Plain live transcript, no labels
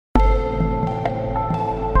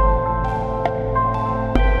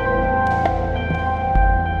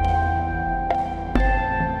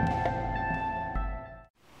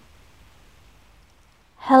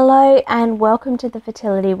Hello and welcome to the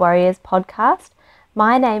Fertility Warriors podcast.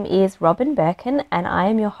 My name is Robin Birkin and I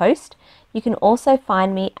am your host. You can also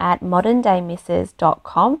find me at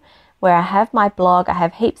moderndaymisses.com where I have my blog. I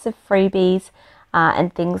have heaps of freebies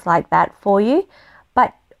and things like that for you.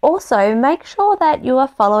 But also make sure that you are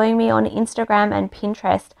following me on Instagram and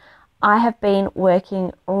Pinterest. I have been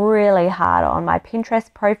working really hard on my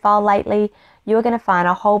Pinterest profile lately. You're going to find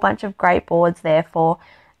a whole bunch of great boards there for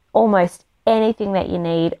almost anything that you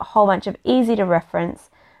need, a whole bunch of easy to reference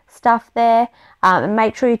stuff there. And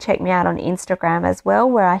make sure you check me out on Instagram as well,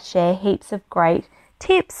 where I share heaps of great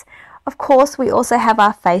tips. Of course, we also have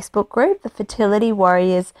our Facebook group, the Fertility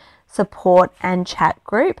Warriors Support and Chat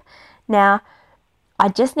Group. Now, I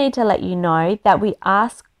just need to let you know that we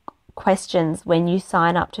ask questions when you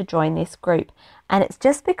sign up to join this group, and it's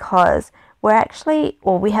just because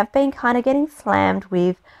we have been kind of getting slammed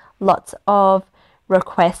with lots of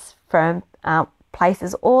requests from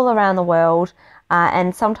places all around the world,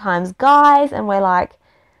 and sometimes guys, and we're like,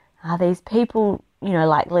 are these people,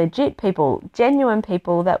 like legit people, genuine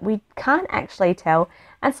people that we can't actually tell?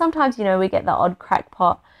 And sometimes, we get the odd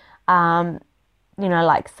crackpot,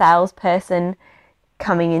 like salesperson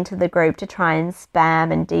coming into the group to try and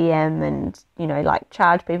spam and DM and,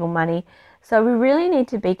 charge people money. So we really need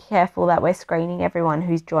to be careful that we're screening everyone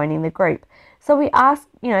who's joining the group. So we ask,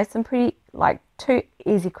 some pretty, two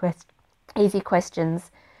easy questions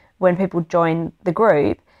when people join the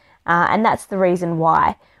group, and that's the reason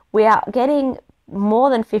why we are getting more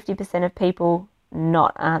than 50% of people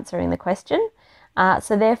not answering the question.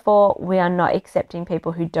 So therefore, we are not accepting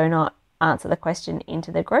people who do not answer the question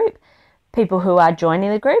into the group. People who are joining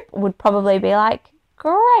the group would probably be like,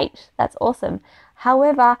 great, that's awesome.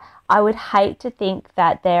 However, I would hate to think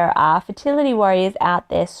that there are fertility warriors out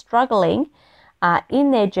there struggling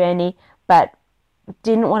in their journey, but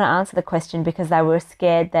didn't want to answer the question because they were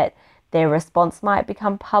scared that their response might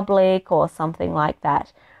become public or something like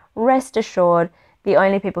that. Rest assured, the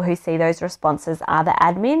only people who see those responses are the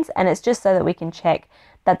admins, and it's just so that we can check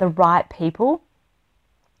that the right people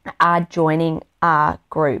are joining our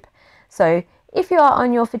group. So if you are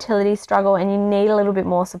on your fertility struggle and you need a little bit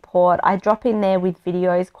more support, I drop in there with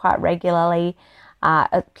videos quite regularly,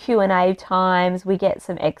 Q&A times. We get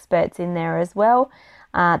some experts in there as well.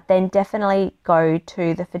 Then definitely go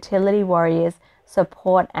to the Fertility Warriors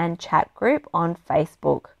Support and Chat Group on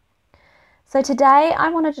Facebook. So today I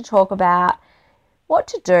wanted to talk about what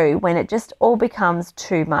to do when it just all becomes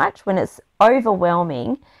too much, when it's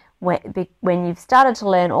overwhelming, when you've started to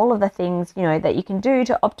learn all of the things, that you can do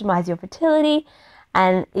to optimize your fertility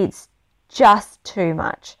and it's just too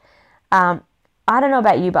much. I don't know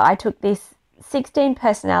about you, but I took this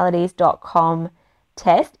 16personalities.com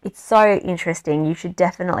test. It's so interesting. You should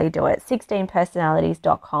definitely do it.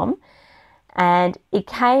 16personalities.com. And it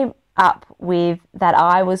came up with that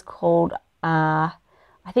I was called, I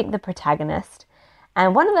think, the protagonist.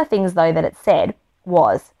 And one of the things, though, that it said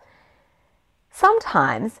was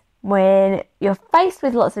sometimes when you're faced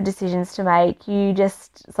with lots of decisions to make, you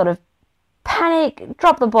just sort of panic,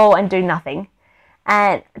 drop the ball and do nothing.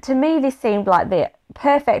 And to me, this seemed like the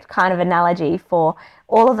perfect kind of analogy for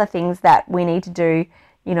all of the things that we need to do,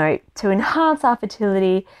 to enhance our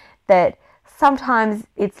fertility, that sometimes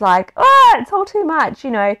it's like, it's all too much,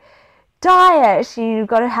 diet, you've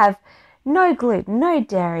got to have no gluten, no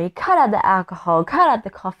dairy, cut out the alcohol, cut out the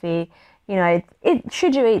coffee,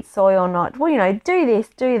 should you eat soy or not? Well, do this,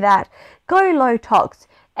 do that, go low tox,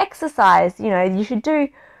 exercise, you should do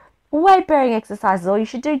weight-bearing exercises, or you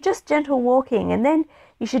should do just gentle walking, and then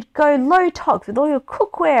you should go low tox with all your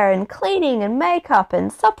cookware and cleaning and makeup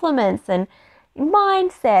and supplements and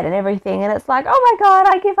mindset and everything. And it's like, oh my God,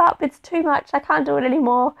 I give up. It's too much. I can't do it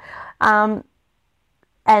anymore. And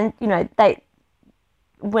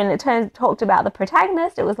when it talked about the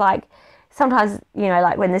protagonist, it was like sometimes,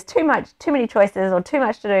 like when there's too many choices or too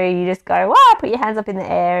much to do, you just go, put your hands up in the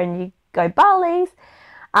air and you go Barley's.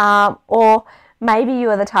 Or maybe you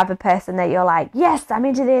are the type of person that you're like, yes, I'm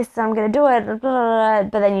into this, I'm going to do it,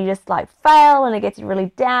 but then you just fail and it gets you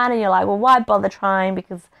really down and you're like, well, why bother trying,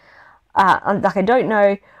 because I don't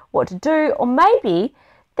know what to do. Or maybe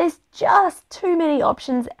there's just too many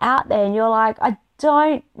options out there and you're like, I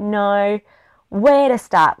don't know where to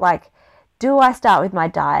start. Do I start with my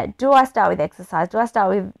diet? Do I start with exercise? Do I start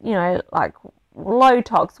with, low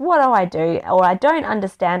tox? What do I do? Or I don't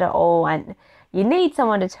understand it all and you need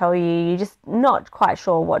someone to tell you, you're just not quite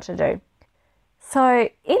sure what to do. So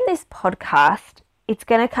in this podcast, it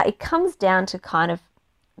comes down to kind of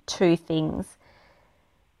two things.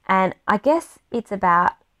 And I guess it's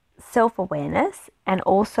about self-awareness and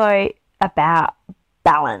also about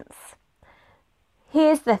balance.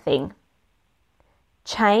 Here's the thing.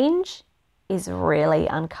 Change is really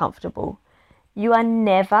uncomfortable. You are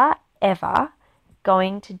never, ever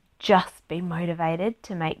going to just be motivated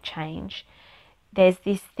to make change. There's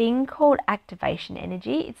this thing called activation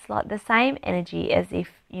energy. It's like the same energy as if,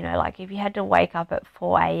 like if you had to wake up at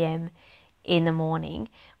 4 a.m. in the morning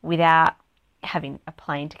without having a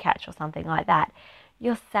plane to catch or something like that.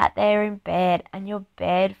 You're sat there in bed and your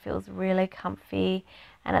bed feels really comfy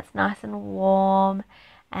and it's nice and warm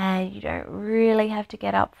and you don't really have to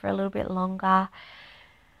get up for a little bit longer.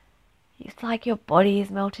 It's like your body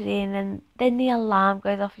is melted in, and then the alarm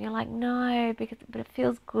goes off and you're like, no, but it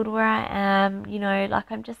feels good where I am,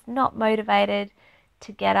 like I'm just not motivated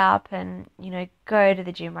to get up and, go to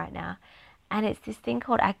the gym right now. And it's this thing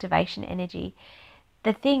called activation energy.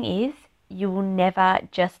 The thing is, you will never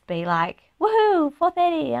just be like, woohoo,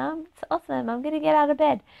 4:30, it's awesome, I'm going to get out of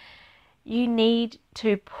bed. You need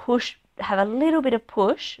to have a little bit of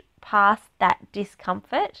push past that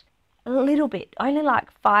discomfort, a little bit, only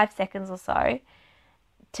like 5 seconds or so,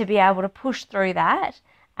 to be able to push through that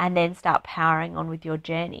and then start powering on with your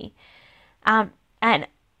journey. And a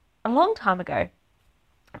long time ago,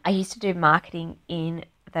 I used to do marketing in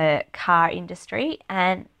the car industry,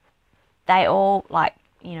 and they all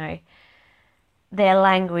their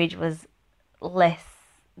language was less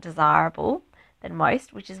desirable than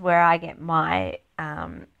most, which is where I get my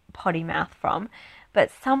potty mouth from. But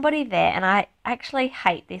somebody there, and I actually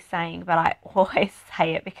hate this saying, but I always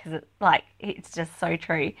say it because it's just so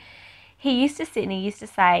true. He used to sit and he used to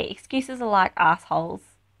say, excuses are like assholes,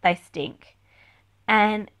 they stink.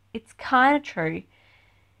 And it's kind of true.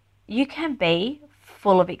 You can be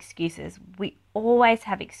full of excuses. We always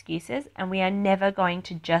have excuses, and we are never going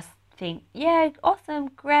to just think, yeah,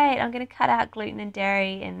 awesome, great, I'm going to cut out gluten and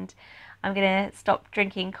dairy and I'm going to stop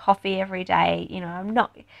drinking coffee every day. I'm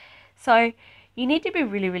not. So you need to be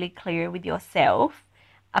really, really clear with yourself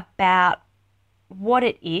about what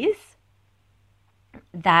it is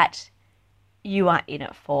that you are in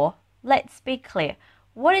it for. Let's be clear.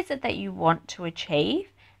 What is it that you want to achieve?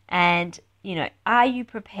 And, are you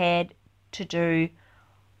prepared to do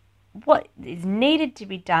what is needed to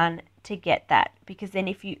be done to get that? Because then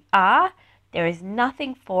if you are, there is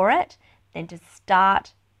nothing for it than to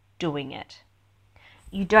start doing it.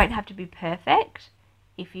 You don't have to be perfect.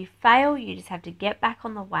 If you fail, you just have to get back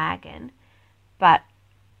on the wagon.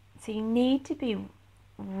 So you need to be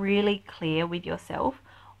really clear with yourself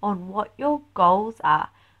on what your goals are.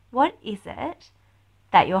 What is it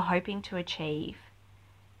that you're hoping to achieve?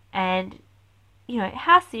 And,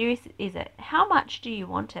 how serious is it? How much do you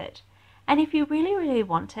want it? And if you really, really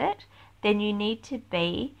want it, then you need to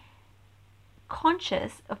be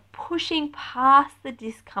conscious of pushing past the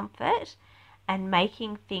discomfort and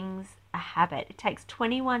making things a habit. It takes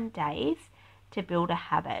 21 days to build a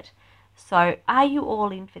habit. So are you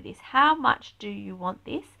all in for this? How much do you want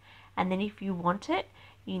this? And then if you want it,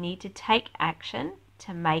 you need to take action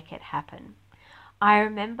to make it happen. I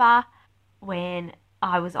remember when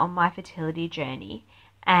I was on my fertility journey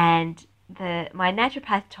and my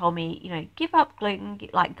naturopath told me, give up gluten,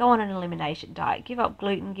 go on an elimination diet, give up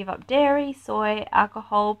gluten, give up dairy, soy,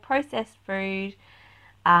 alcohol, processed food,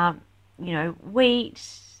 wheat,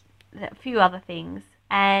 a few other things.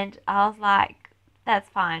 And I was like, that's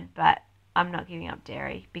fine, but I'm not giving up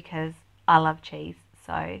dairy because I love cheese,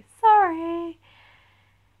 so sorry.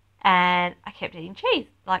 And I kept eating cheese,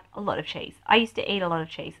 like a lot of cheese. I used to eat a lot of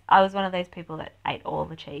cheese. I was one of those people that ate all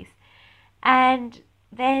the cheese. And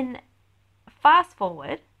then fast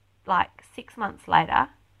forward, 6 months later,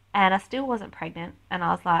 and I still wasn't pregnant. And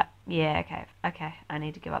I was like, yeah, okay, I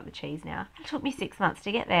need to give up the cheese now. It took me 6 months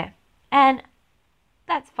to get there. And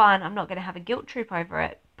that's fine. I'm not going to have a guilt trip over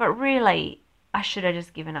it. But really, I should have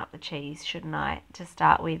just given up the cheese, shouldn't I, to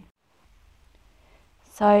start with?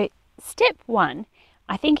 So step one,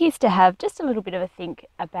 I think, is to have just a little bit of a think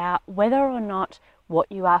about whether or not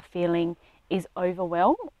what you are feeling is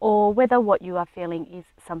overwhelm or whether what you are feeling is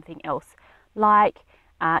something else, like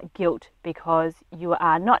guilt because you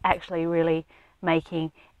are not actually really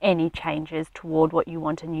making any changes toward what you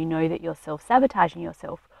want and you know that you're self-sabotaging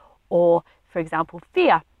yourself. Or, for example,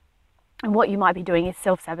 fear. And what you might be doing is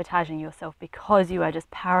self-sabotaging yourself because you are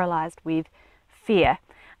just paralysed with fear.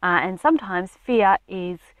 And sometimes fear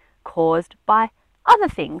is caused by other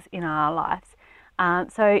things in our lives.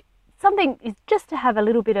 So something is just to have a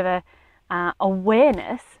little bit of a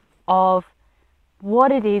awareness of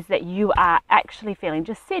what it is that you are actually feeling.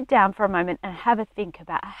 Just sit down for a moment and have a think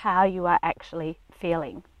about how you are actually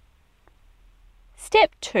feeling.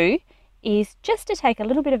 Step two is just to take a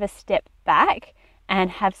little bit of a step back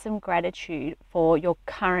and have some gratitude for your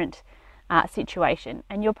current situation.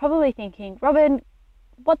 And you're probably thinking, Robin,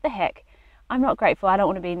 what the heck? I'm not grateful. I don't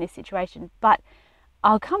want to be in this situation. But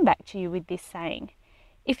I'll come back to you with this saying.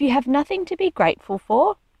 If you have nothing to be grateful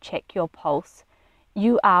for, check your pulse.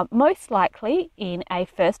 You are most likely in a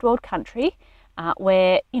first world country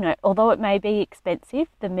where, although it may be expensive,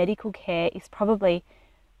 the medical care is probably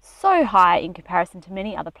so high in comparison to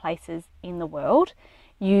many other places in the world.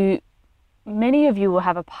 Many of you will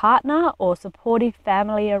have a partner or supportive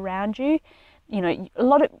family around you. And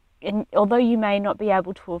although you may not be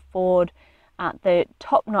able to afford the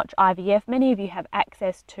top-notch IVF, many of you have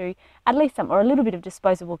access to at least some, or a little bit of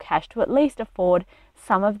disposable cash to at least afford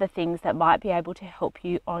some of the things that might be able to help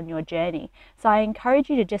you on your journey. So I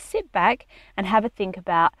encourage you to just sit back and have a think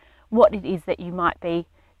about what it is that you might be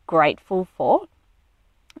grateful for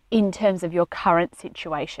in terms of your current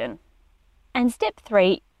situation. And step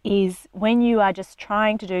 3 is when you are just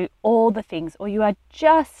trying to do all the things, or you are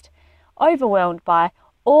just overwhelmed by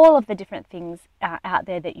all of the different things out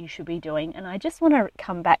there that you should be doing. And I just want to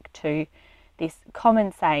come back to this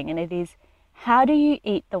common saying, and it is, how do you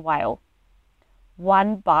eat the whale?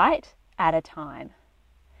 One bite at a time.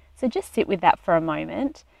 So just sit with that for a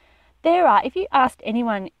moment. If you asked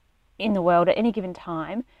anyone in the world at any given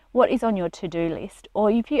time what is on your to-do list,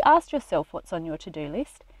 or if you asked yourself what's on your to-do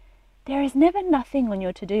list, there is never nothing on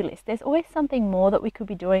your to-do list. There's always something more that we could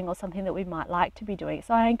be doing, or something that we might like to be doing.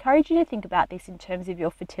 So I encourage you to think about this in terms of your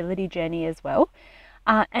fertility journey as well.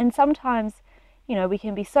 And sometimes, we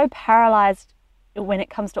can be so paralysed when it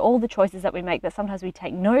comes to all the choices that we make that sometimes we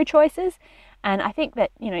take no choices. And I think that,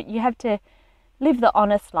 you have to live the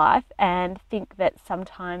honest life and think that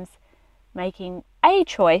sometimes making a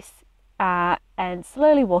choice and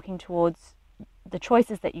slowly walking towards the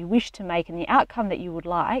choices that you wish to make and the outcome that you would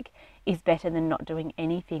like is better than not doing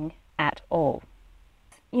anything at all.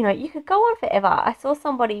 You could go on forever. I saw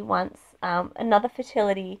somebody once, another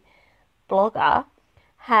fertility blogger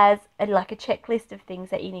has a checklist of things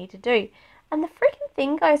that you need to do, and the freaking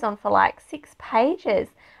thing goes on for 6 pages.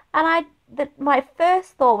 And my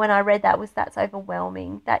first thought when I read that was, that's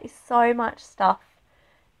overwhelming. That is so much stuff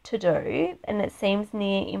to do, and it seems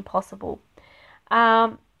near impossible.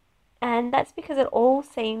 And that's because it all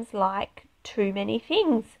seems like too many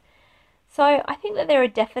things. So I think that there are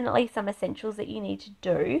definitely some essentials that you need to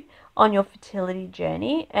do on your fertility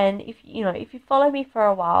journey. And if you follow me for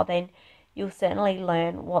a while, then you'll certainly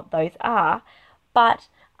learn what those are. But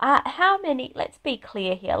how many, let's be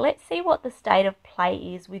clear here. Let's see what the state of play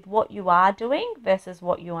is with what you are doing versus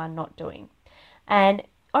what you are not doing. And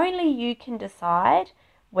only you can decide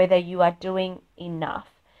whether you are doing enough.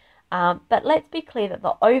 But let's be clear that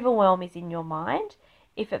the overwhelm is in your mind.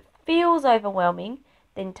 If it feels overwhelming,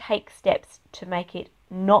 then take steps to make it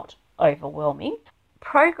not overwhelming.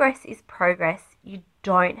 Progress is progress. You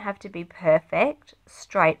don't have to be perfect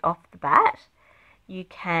straight off the bat. You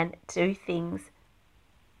can do things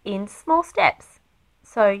in small steps.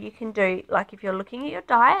 So you can do, if you're looking at your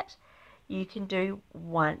diet, you can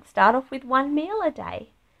start off with 1 meal a day.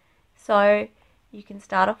 So you can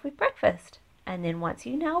start off with breakfast. And then once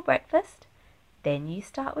you nail breakfast, then you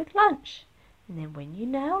start with lunch. And then when you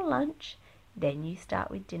nail lunch, then you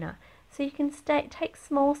start with dinner. So you can take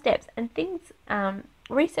small steps. And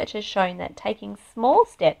research has shown that taking small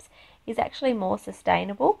steps is actually more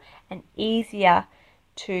sustainable and easier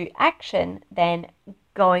to action than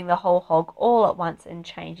going the whole hog all at once and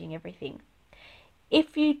changing everything.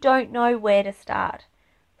 If you don't know where to start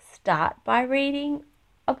by reading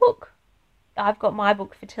a book. I've got my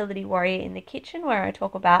book, Fertility Warrior in the Kitchen, where I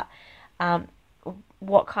talk about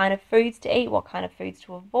what kind of foods to eat, what kind of foods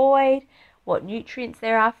to avoid, what nutrients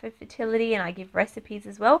there are for fertility, and I give recipes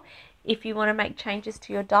as well. If you want to make changes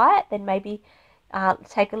to your diet, then maybe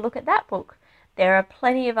take a look at that book. There are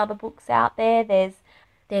plenty of other books out there.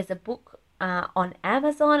 There's a book on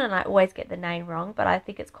Amazon, and I always get the name wrong, but I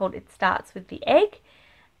think it's called It Starts with the Egg.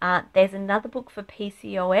 There's another book for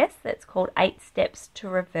PCOS that's called 8 Steps to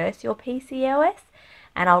Reverse Your PCOS,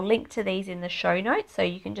 and I'll link to these in the show notes, so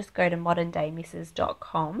you can just go to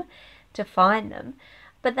moderndaymrs.com to find them.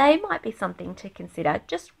 But they might be something to consider.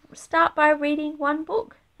 Just start by reading one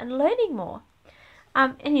book and learning more.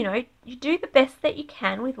 And you do the best that you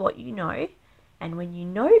can with what you know, and when you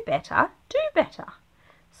know better, do better.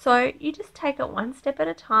 So you just take it one step at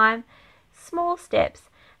a time, small steps,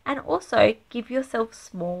 and also give yourself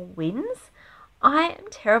small wins. I am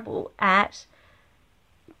terrible at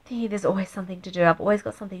there's always something to do. I've always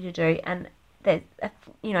got something to do, and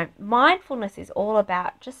mindfulness is all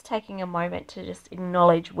about just taking a moment to just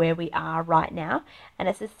acknowledge where we are right now. And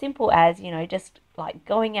it's as simple as, just like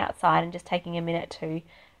going outside and just taking a minute to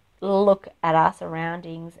look at our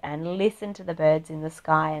surroundings and listen to the birds in the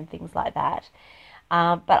sky and things like that.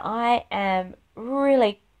 But I am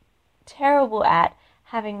really terrible at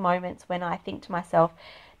having moments when I think to myself,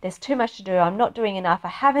 there's too much to do, I'm not doing enough, I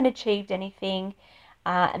haven't achieved anything.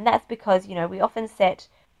 And that's because, we often set,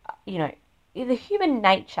 the human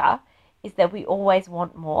nature is that we always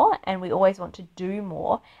want more and we always want to do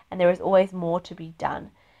more, and there is always more to be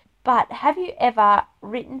done. But have you ever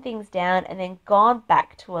written things down and then gone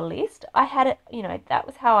back to a list? I had it, that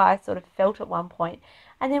was how I sort of felt at one point.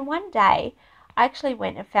 And then one day I actually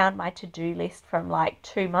went and found my to-do list from like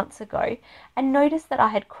 2 months ago and noticed that I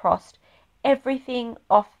had crossed everything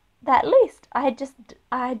off that list. I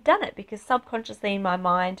had done it because subconsciously in my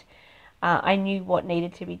mind, I knew what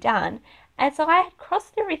needed to be done. And so I had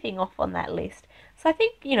crossed everything off on that list. So I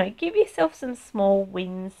think, give yourself some small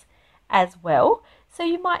wins as well. So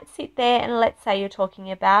you might sit there and let's say you're talking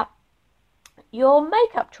about your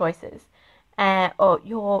makeup choices or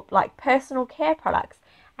your like personal care products,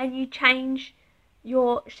 and you change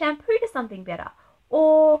your shampoo to something better,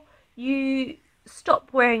 or you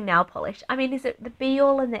stop wearing nail polish. I mean, is it the be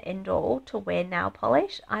all and the end all to wear nail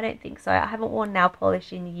polish? I don't think so. I haven't worn nail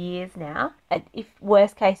polish in years now. If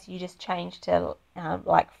worst case, you just change to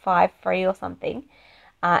like 5 free or something,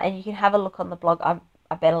 and you can have a look on the blog.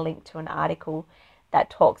 I better link to an article that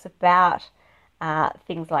talks about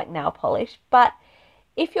things like nail polish. But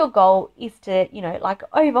if your goal is to, like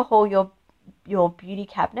overhaul your beauty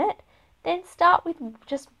cabinet, then start with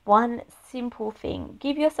just one simple thing.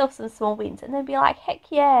 Give yourself some small wins and then be like,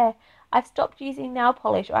 heck yeah, I've stopped using nail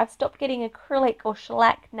polish, or I've stopped getting acrylic or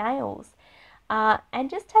shellac nails. And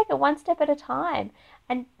just take it one step at a time.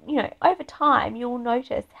 And, over time, you'll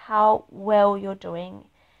notice how well you're doing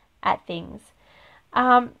at things.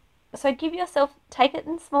 So take it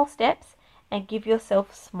in small steps and give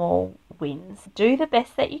yourself small wins. Do the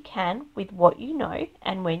best that you can with what you know,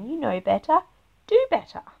 and when you know better, do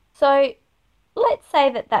better. So let's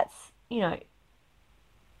say that that's,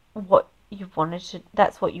 what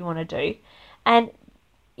that's what you want to do. And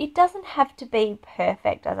it doesn't have to be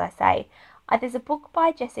perfect, as I say. There's a book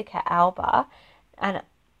by Jessica Alba and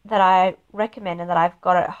that I recommend and that I've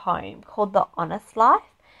got at home called The Honest Life.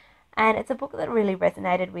 And it's a book that really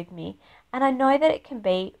resonated with me. And I know that it can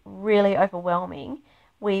be really overwhelming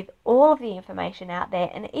with all of the information out there.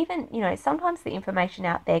 And even, sometimes the information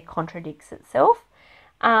out there contradicts itself.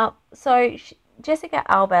 Jessica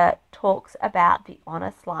Alba talks about the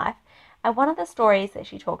honest life. And one of the stories that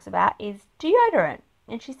she talks about is deodorant.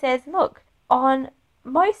 And she says, look, on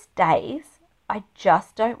most days, I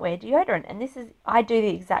just don't wear deodorant. And I do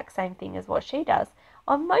the exact same thing as what she does.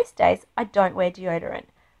 On most days, I don't wear deodorant.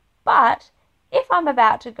 But if I'm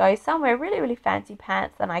about to go somewhere really, really fancy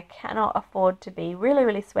pants and I cannot afford to be really,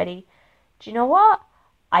 really sweaty, do you know what?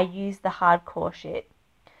 I use the hardcore shit.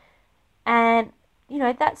 And,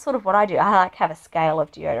 that's sort of what I do. I have a scale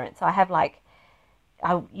of deodorant. So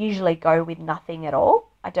I usually go with nothing at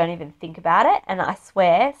all. I don't even think about it. And I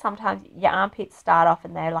swear, sometimes your armpits start off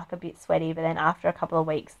and they're like a bit sweaty, but then after a couple of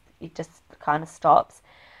weeks, it just kind of stops.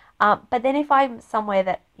 But then if I'm somewhere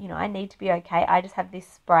that, I need to be okay, I just have this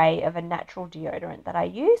spray of a natural deodorant that I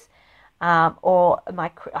use. Or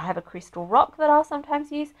I have a Crystal Rock that I'll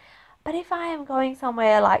sometimes use. But if I am going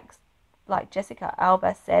somewhere like Jessica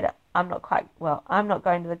Alba said, I'm not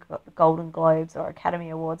going to the Golden Globes or Academy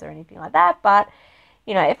Awards or anything like that. But,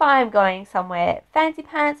 if I am going somewhere fancy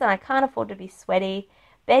pants and I can't afford to be sweaty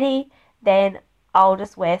Betty, then I'll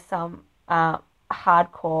just wear some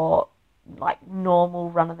hardcore, like normal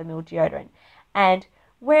run-of-the-mill deodorant. And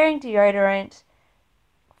wearing deodorant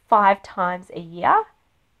 5 times a year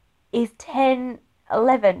is 10,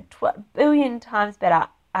 11, 12 billion times better,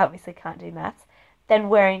 I obviously can't do maths, than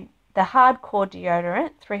wearing the hardcore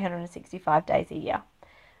deodorant 365 days a year.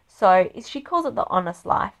 So she calls it the honest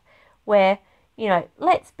life, where,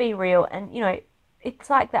 let's be real. And, it's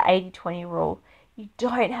like the 80-20 rule. You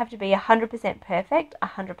don't have to be 100% perfect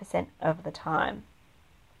 100% of the time.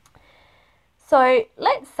 So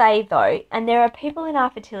let's say though, and there are people in our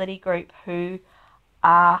fertility group who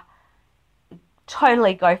are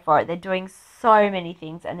totally go for it. They're doing so many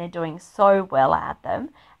things and they're doing so well at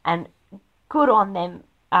them, and good on them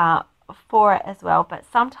for it as well. But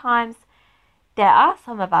sometimes there are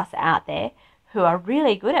some of us out there who are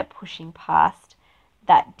really good at pushing past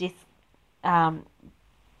that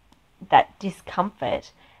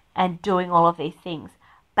discomfort and doing all of these things.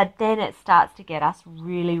 But then it starts to get us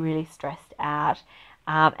really, really stressed out.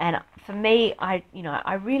 And for me, I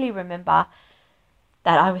really remember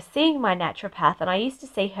that I was seeing my naturopath, and I used to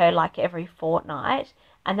see her like every fortnight.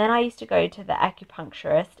 And then I used to go to the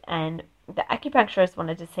acupuncturist, and the acupuncturist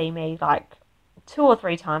wanted to see me like 2 or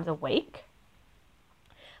 3 times a week.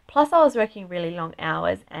 Plus, I was working really long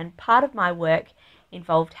hours, and part of my work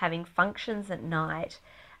involved having functions at night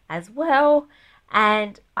as well.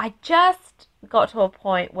 And I just got to a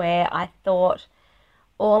point where I thought,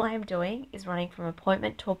 all I'm doing is running from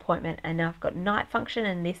appointment to appointment, and now I've got night function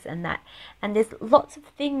and this and that. And there's lots of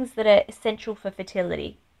things that are essential for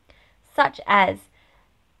fertility, such as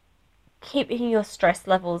keeping your stress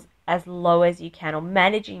levels as low as you can, or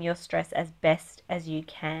managing your stress as best as you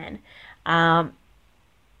can.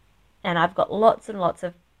 And I've got lots and lots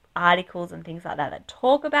of articles and things like that that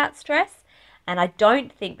talk about stress. And I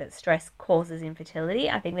don't think that stress causes infertility.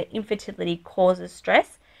 I think that infertility causes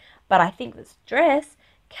stress. But I think that stress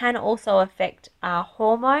can also affect our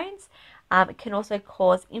hormones. It can also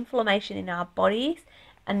cause inflammation in our bodies.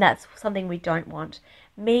 And that's something we don't want.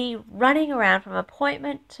 Me running around from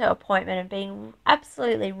appointment to appointment and being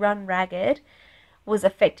absolutely run ragged was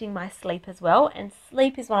affecting my sleep as well. And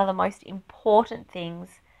sleep is one of the most important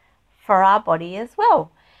things for our body as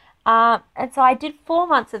well. And so I did 4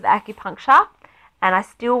 months of acupuncture, and I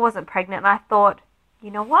still wasn't pregnant. And I thought,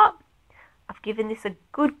 you know what? I've given this a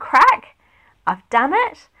good crack. I've done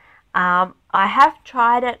it. I have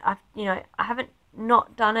tried it. I haven't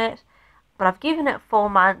not done it, but I've given it 4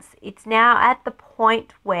 months. It's now at the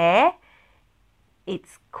point where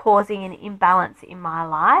it's causing an imbalance in my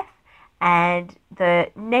life, and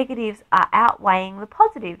the negatives are outweighing the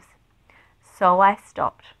positives. So I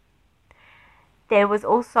stopped. There was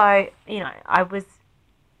also, I was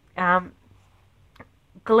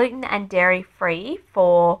gluten and dairy free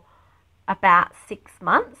for about 6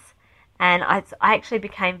 months, and I actually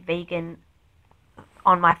became vegan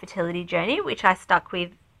on my fertility journey, which I stuck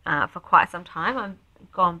with for quite some time. I've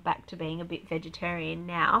gone back to being a bit vegetarian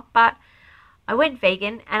now, but I went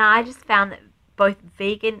vegan, and I just found that both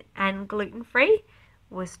vegan and gluten free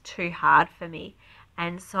was too hard for me,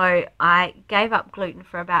 and so I gave up gluten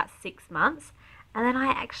for about 6 months. And then I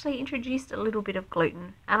actually introduced a little bit of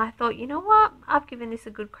gluten, and I thought, you know what, I've given this a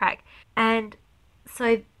good crack. And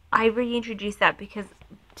so I reintroduced that because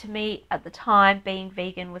to me at the time, being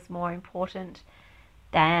vegan was more important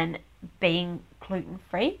than being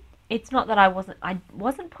gluten-free. It's not that I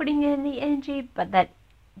wasn't putting in the energy, but that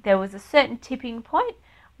there was a certain tipping point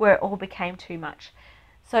where it all became too much.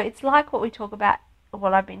 So it's like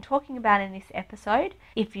what I've been talking about in this episode.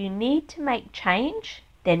 If you need to make change,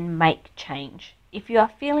 then make change. If you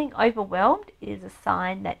are feeling overwhelmed, it is a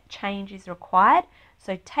sign that change is required.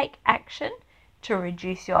 So take action to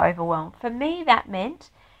reduce your overwhelm. For me, that meant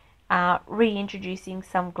reintroducing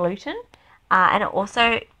some gluten, and it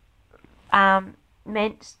also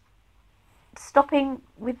meant stopping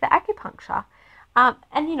with the acupuncture. And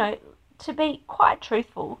to be quite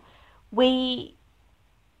truthful,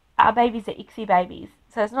 our babies are ICSI babies,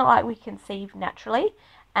 so it's not like we conceive naturally.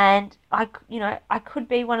 And I could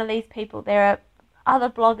be one of these people. There are other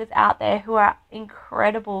bloggers out there who are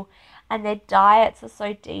incredible, and their diets are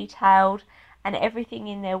so detailed, and everything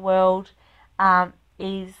in their world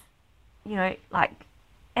is, like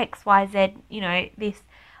XYZ, this.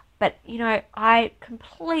 But, I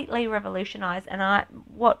completely revolutionized, and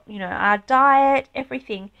our diet,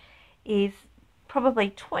 everything is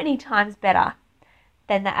probably 20 times better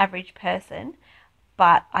than the average person,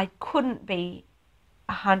 but I couldn't be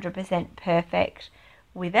 100% perfect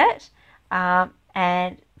with it.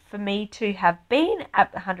 And for me to have been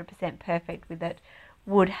at 100% perfect with it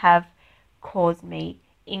would have caused me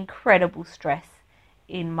incredible stress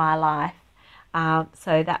in my life.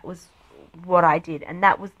 So that was what I did, and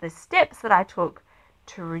that was the steps that I took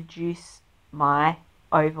to reduce my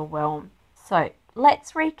overwhelm. So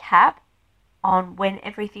let's recap on when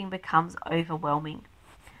everything becomes overwhelming.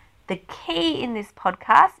 The key in this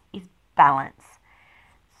podcast is balance.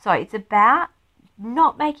 So it's about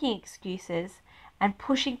not making excuses and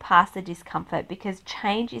pushing past the discomfort, because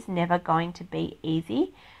change is never going to be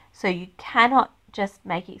easy. So you cannot just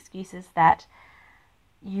make excuses that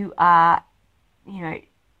you are,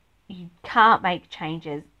 you can't make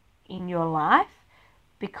changes in your life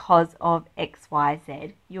because of X, Y,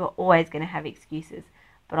 Z. You're always going to have excuses.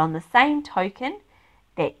 But on the same token,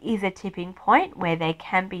 there is a tipping point where there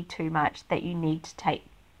can be too much that you need to take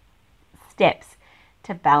steps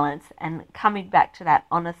to balance, and coming back to that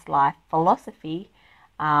honest life philosophy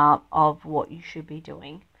of what you should be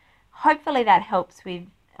doing. Hopefully that helps with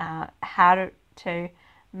how to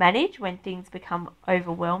manage when things become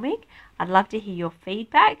overwhelming. I'd love to hear your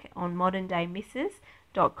feedback on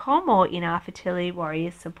moderndaymisses.com or in our Fertility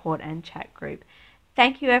Warriors support and chat group.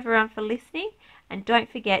 Thank you everyone for listening, and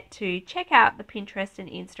don't forget to check out the Pinterest and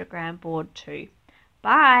Instagram board too.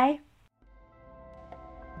 Bye!